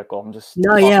theoretical. I'm just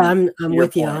I'm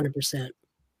with you 100%.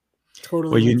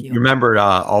 Totally. Well, you remember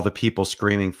all the people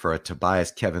screaming for a Tobias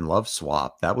Kevin Love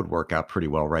swap. That would work out pretty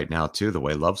well right now too, the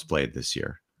way Love's played this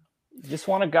year. You just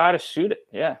want a guy to shoot it.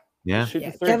 Yeah. Shoot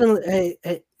the three.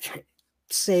 Kevin,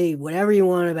 say whatever you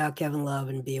want about Kevin Love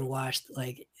and being washed.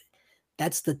 Like,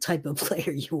 that's the type of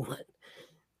player you want.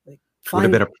 Like, would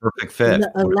have been a perfect fit.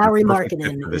 Larry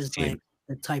Markkinen is like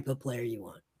the type of player you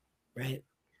want, right?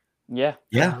 Yeah.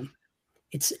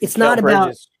 It's not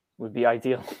about would be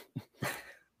ideal.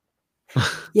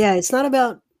 Yeah, it's not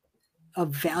about a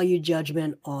value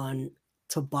judgment on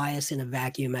Tobias in a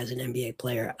vacuum as an NBA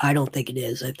player. I don't think it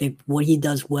is. I think what he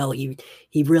does well, he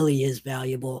really is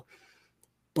valuable,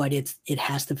 but it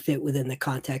has to fit within the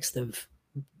context of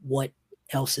what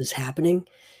else is happening,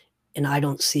 and I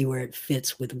don't see where it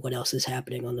fits with what else is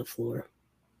happening on the floor.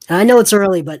 And I know it's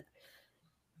early, but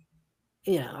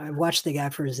I watched the guy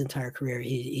for his entire career.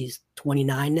 He's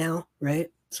 29 now, right?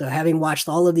 So having watched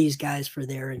all of these guys for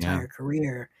their entire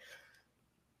career,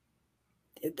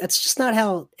 that's just not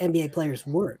how NBA players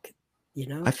work,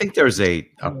 I think there's a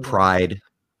pride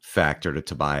factor to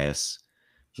Tobias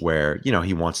where,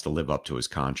 he wants to live up to his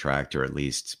contract or at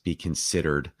least be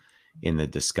considered in the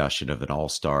discussion of an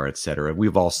all-star, et cetera.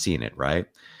 We've all seen it, right?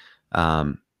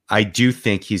 I do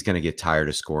think he's going to get tired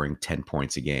of scoring 10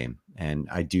 points a game. And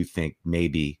I do think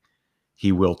maybe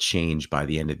he will change by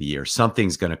the end of the year.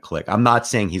 Something's going to click. I'm not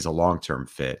saying he's a long-term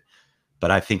fit,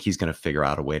 but I think he's going to figure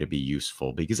out a way to be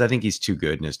useful because I think he's too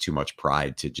good and has too much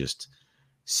pride to just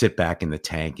sit back in the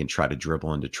tank and try to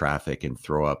dribble into traffic and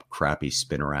throw up crappy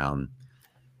spin around,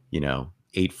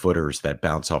 8-footers that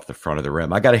bounce off the front of the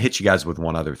rim. I got to hit you guys with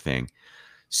one other thing.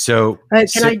 So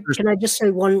can I just say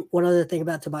one other thing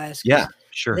about Tobias? Yeah,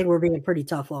 sure. I think we're being pretty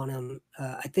tough on him.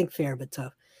 I think fair, but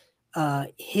tough.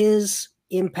 His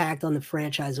impact on the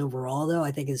franchise overall, though,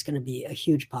 I think is going to be a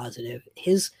huge positive.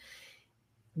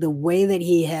 The way that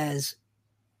he has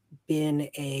been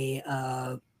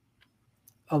a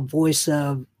voice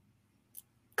of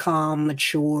calm,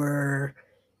 mature,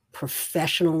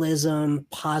 professionalism,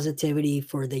 positivity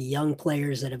for the young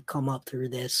players that have come up through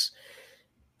this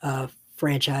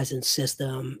franchise and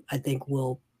system, I think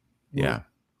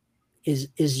is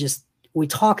just, we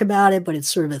talk about it, but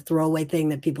it's sort of a throwaway thing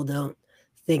that people don't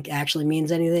think actually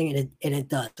means anything, and it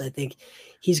does. I think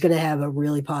he's going to have a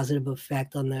really positive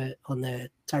effect on the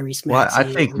Tyrese Maxey. Well, I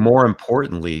think more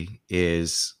importantly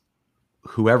is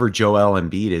whoever Joel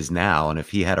Embiid is now, and if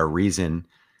he had a reason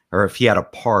or if he had a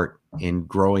part in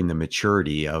growing the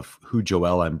maturity of who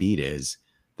Joel Embiid is,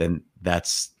 then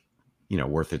that's,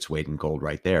 worth its weight in gold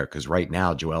right there. Because right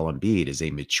now, Joel Embiid is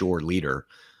a mature leader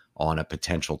on a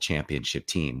potential championship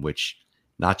team, which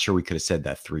not sure we could have said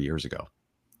that 3 years ago.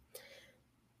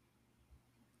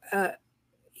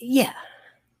 Yeah.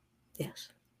 Yes.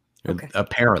 Okay.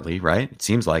 Apparently, right? It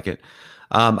seems like it.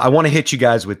 I want to hit you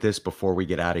guys with this before we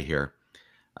get out of here.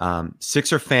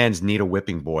 Sixer fans need a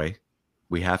whipping boy.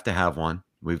 We have to have one.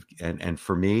 And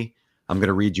for me, I'm going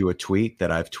to read you a tweet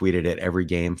that I've tweeted at every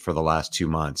game for the last 2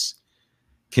 months.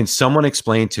 Can someone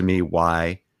explain to me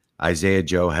why Isaiah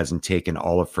Joe hasn't taken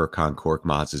all of Furkan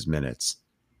Korkmaz's minutes?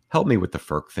 Help me with the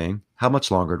Furk thing. How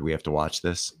much longer do we have to watch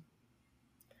this?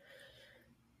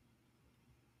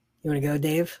 You want to go,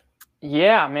 Dave?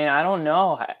 Yeah, man, I don't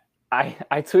know. I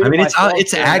tweeted. I mean,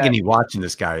 it's agony watching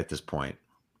this guy at this point.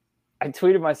 I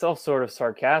tweeted myself sort of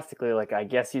sarcastically, like, I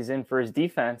guess he's in for his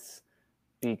defense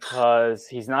because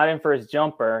he's not in for his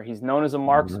jumper. He's known as a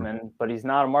marksman, but he's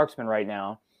not a marksman right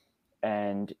now.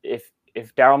 And if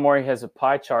Daryl Morey has a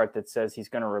pie chart that says he's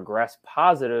going to regress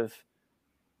positive,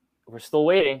 we're still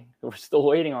waiting. We're still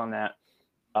waiting on that.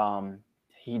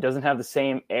 He doesn't have the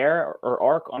same air or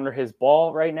arc under his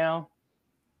ball right now.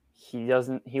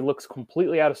 He looks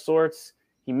completely out of sorts.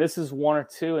 He misses one or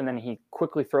two, and then he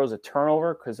quickly throws a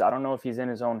turnover because I don't know if he's in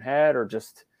his own head or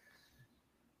just,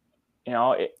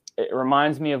 it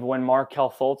reminds me of when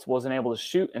Markelle Fultz wasn't able to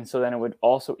shoot, and so then it would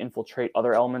also infiltrate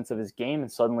other elements of his game,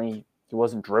 and suddenly he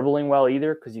wasn't dribbling well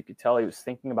either because you could tell he was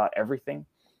thinking about everything.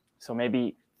 So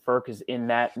maybe Furk is in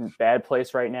that bad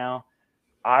place right now.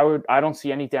 I don't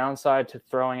see any downside to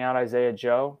throwing out Isaiah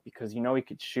Joe because he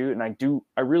could shoot, and I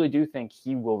really do think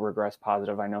he will regress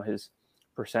positive. I know his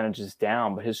percentage is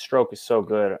down, but his stroke is so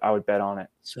good. I would bet on it.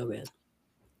 So good.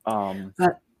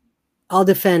 I'll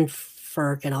defend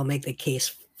Furk and I'll make the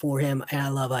case for him, and I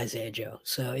love Isaiah Joe.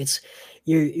 So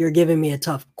you're giving me a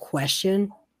tough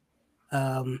question.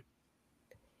 The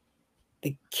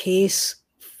case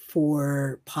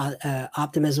for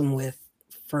optimism with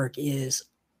Furk is,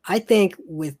 I think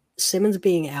with Simmons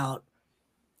being out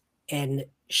and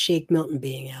Shake Milton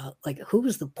being out, like, who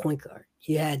was the point guard?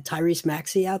 You had Tyrese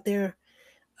Maxey out there.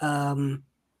 And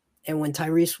when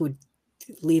Tyrese would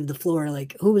leave the floor,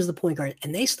 like, who was the point guard?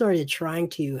 And they started trying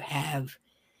to have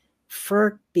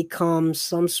Furk become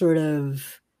some sort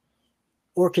of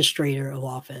orchestrator of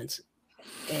offense.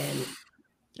 And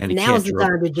now's the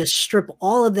time to just strip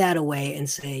all of that away and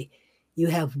say, you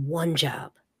have one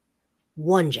job.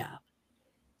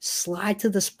 Slide to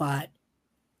the spot,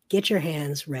 get your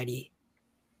hands ready.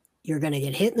 You're going to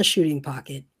get hit in the shooting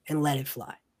pocket and let it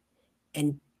fly.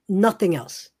 And nothing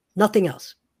else,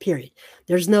 period.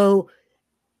 There's no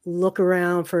look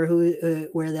around for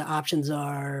where the options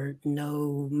are,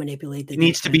 no manipulate. It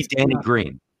needs to be Danny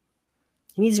Green.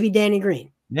 He needs to be Danny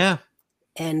Green. Yeah.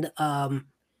 And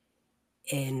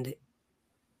the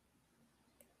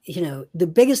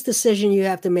biggest decision you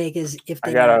have to make is if they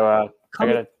I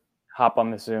gotta hop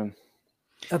on the Zoom.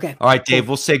 Okay. All right, Dave,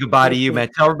 we'll say goodbye to you, man.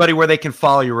 Tell everybody where they can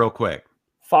follow you real quick.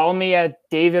 Follow me at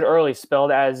David Early,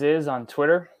 spelled as is, on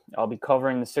Twitter. I'll be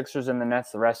covering the Sixers and the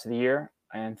Nets the rest of the year.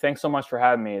 And thanks so much for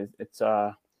having me. It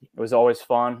was always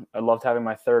fun. I loved having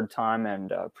my third time,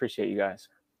 and appreciate you guys.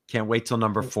 Can't wait till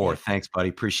number 4. Thanks, buddy.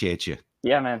 Appreciate you.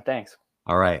 Yeah, man. Thanks.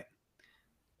 All right.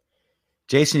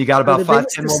 Jason, you got about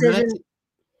 5-10 more minutes?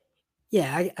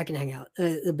 Yeah, I can hang out.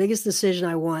 The biggest decision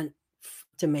I want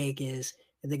to make is,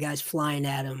 if the guy's flying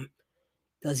at him,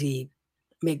 does he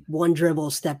make one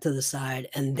dribble, step to the side,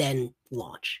 and then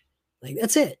launch? Like,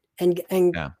 that's it. And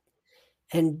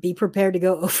be prepared to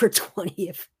go over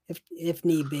 20 if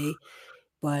need be.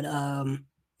 But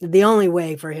the only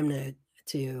way for him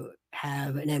to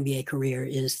have an NBA career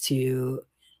is to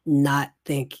not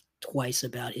think twice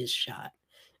about his shot.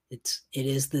 It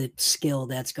is the skill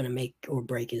that's going to make or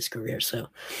break his career. So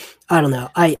I don't know.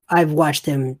 I've watched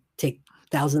him take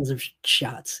thousands of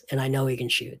shots, and I know he can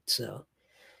shoot. So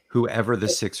whoever the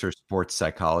Sixers sports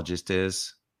psychologist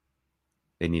is,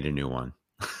 they need a new one.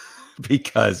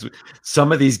 Because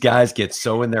some of these guys get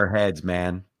so in their heads,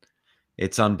 man.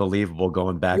 It's unbelievable,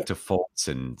 going back to Fultz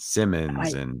and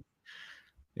Simmons.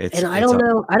 And I don't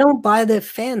know. I don't buy the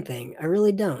fan thing. I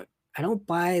really don't. I don't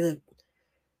buy the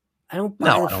fan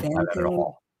thing at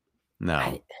all.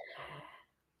 No.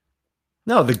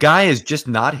 No, the guy is just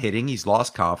not hitting. He's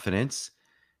lost confidence.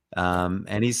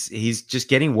 And he's just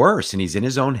getting worse, and he's in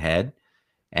his own head.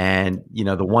 And,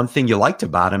 the one thing you liked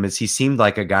about him is he seemed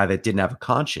like a guy that didn't have a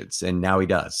conscience, and now he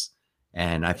does.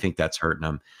 And I think that's hurting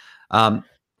him.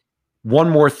 One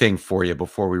more thing for you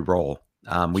before we roll.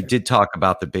 We did talk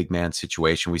about the big man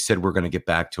situation. We said we're going to get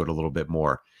back to it a little bit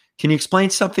more. Can you explain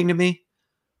something to me?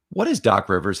 What does Doc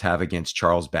Rivers have against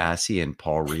Charles Bassey and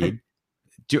Paul Reed?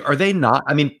 Are they not?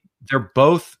 I mean, they're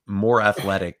both more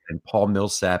athletic than Paul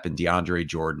Millsap and DeAndre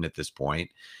Jordan at this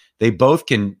point. They both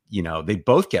can, they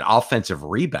both get offensive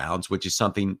rebounds, which is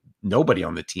something nobody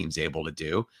on the team's able to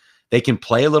do. They can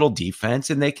play a little defense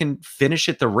and they can finish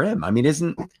at the rim. I mean,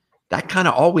 isn't that kind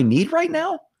of all we need right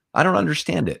now? I don't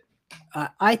understand it.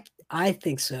 I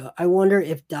think so. I wonder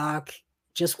if Doc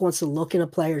just wants to look in a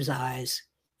player's eyes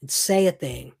and say a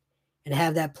thing and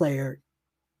have that player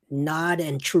nod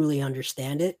and truly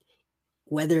understand it,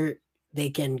 whether they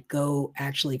can go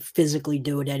actually physically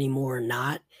do it anymore or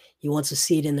not. He wants to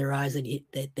see it in their eyes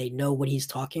that they know what he's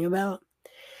talking about.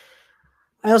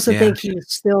 I also think he's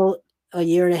still a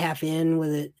year and a half in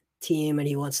with a team, and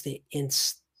he wants to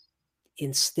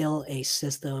instill a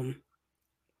system.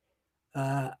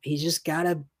 He's just got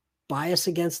a bias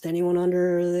against anyone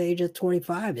under the age of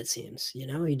 25. It seems,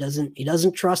 he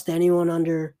doesn't trust anyone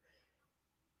under.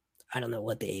 I don't know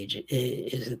what the age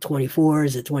is. It 24?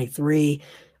 Is it 23?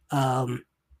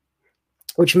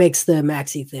 Which makes the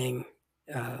Maxey thing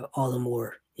all the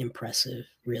more impressive,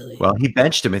 really. Well, he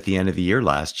benched him at the end of the year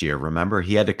last year. Remember,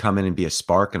 he had to come in and be a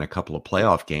spark in a couple of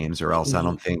playoff games, or else I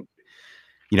don't think,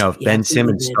 if Ben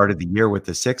Simmons started the year with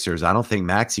the Sixers, I don't think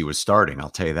Maxey was starting. I'll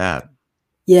tell you that.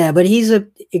 Yeah, but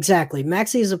exactly.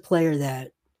 Maxey is a player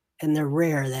that, and they're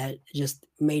rare, that just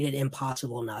made it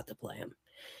impossible not to play him.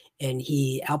 And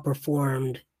he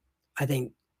outperformed, I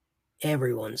think,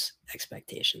 everyone's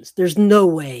expectations. There's no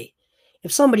way,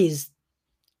 if somebody's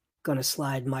going to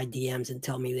slide my DMs and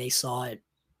tell me they saw it,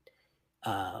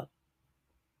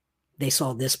 they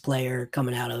saw this player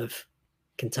coming out of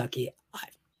Kentucky.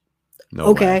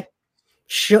 Okay.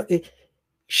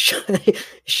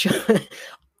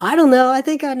 I don't know. I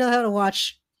think I know how to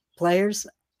watch players.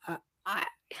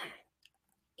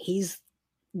 He's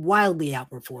wildly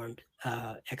outperformed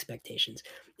expectations,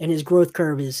 and his growth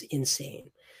curve is insane.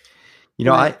 Can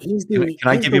I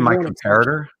give you my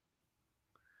comparator?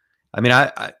 I mean,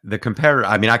 the comparator,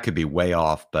 I could be way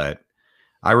off, but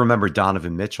I remember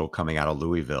Donovan Mitchell coming out of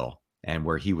Louisville and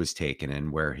where he was taken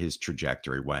and where his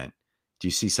trajectory went. Do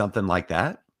you see something like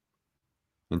that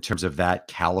in terms of that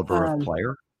caliber of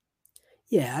player?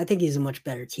 Yeah, I think he's a much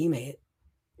better teammate.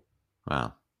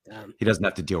 Wow. He doesn't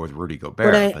have to deal with Rudy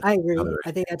Gobert. But I agree.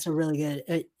 I think that's a really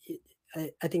good.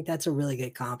 I think that's a really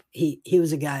good comp. He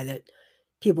was a guy that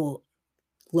people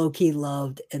low key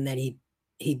loved, and then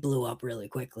he blew up really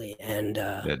quickly. And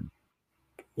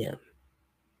yeah,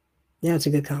 it's a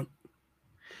good comp.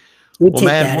 Well,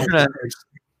 man,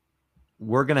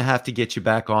 we're gonna have to get you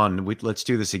back on. Let's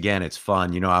do this again. It's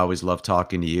fun. I always love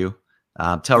talking to you.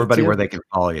 Tell everybody where they can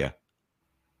follow you.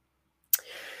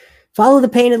 Follow the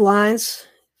Painted Lines.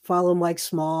 Follow Mike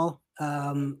Small.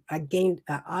 I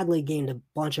oddly gained a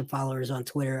bunch of followers on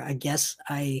Twitter. I guess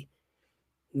I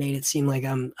made it seem like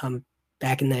I'm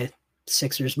back in the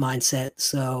Sixers mindset.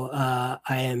 So I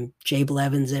am Jay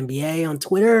Blevins NBA on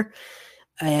Twitter,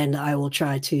 and I will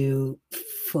try to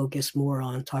focus more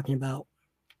on talking about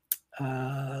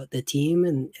the team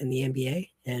and the NBA.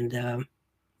 And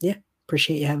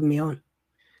appreciate you having me on.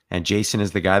 And Jason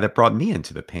is the guy that brought me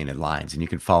into the Painted Lines. And you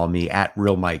can follow me at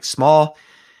Real Mike Small.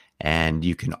 And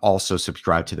you can also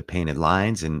subscribe to the Painted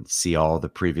Lines and see all the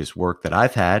previous work that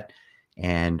I've had.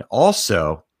 And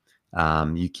also,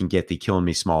 you can get the Killing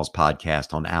Me Smalls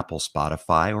podcast on Apple,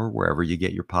 Spotify, or wherever you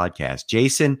get your podcast.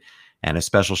 Jason, and a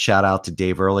special shout out to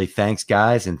Dave Early. Thanks,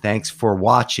 guys. And thanks for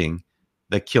watching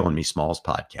the Killing Me Smalls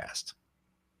podcast.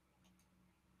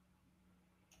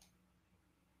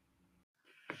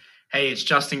 Hey, it's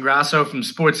Justin Grasso from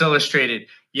Sports Illustrated.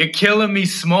 You're killing me,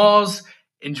 Smalls.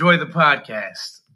 Enjoy the podcast.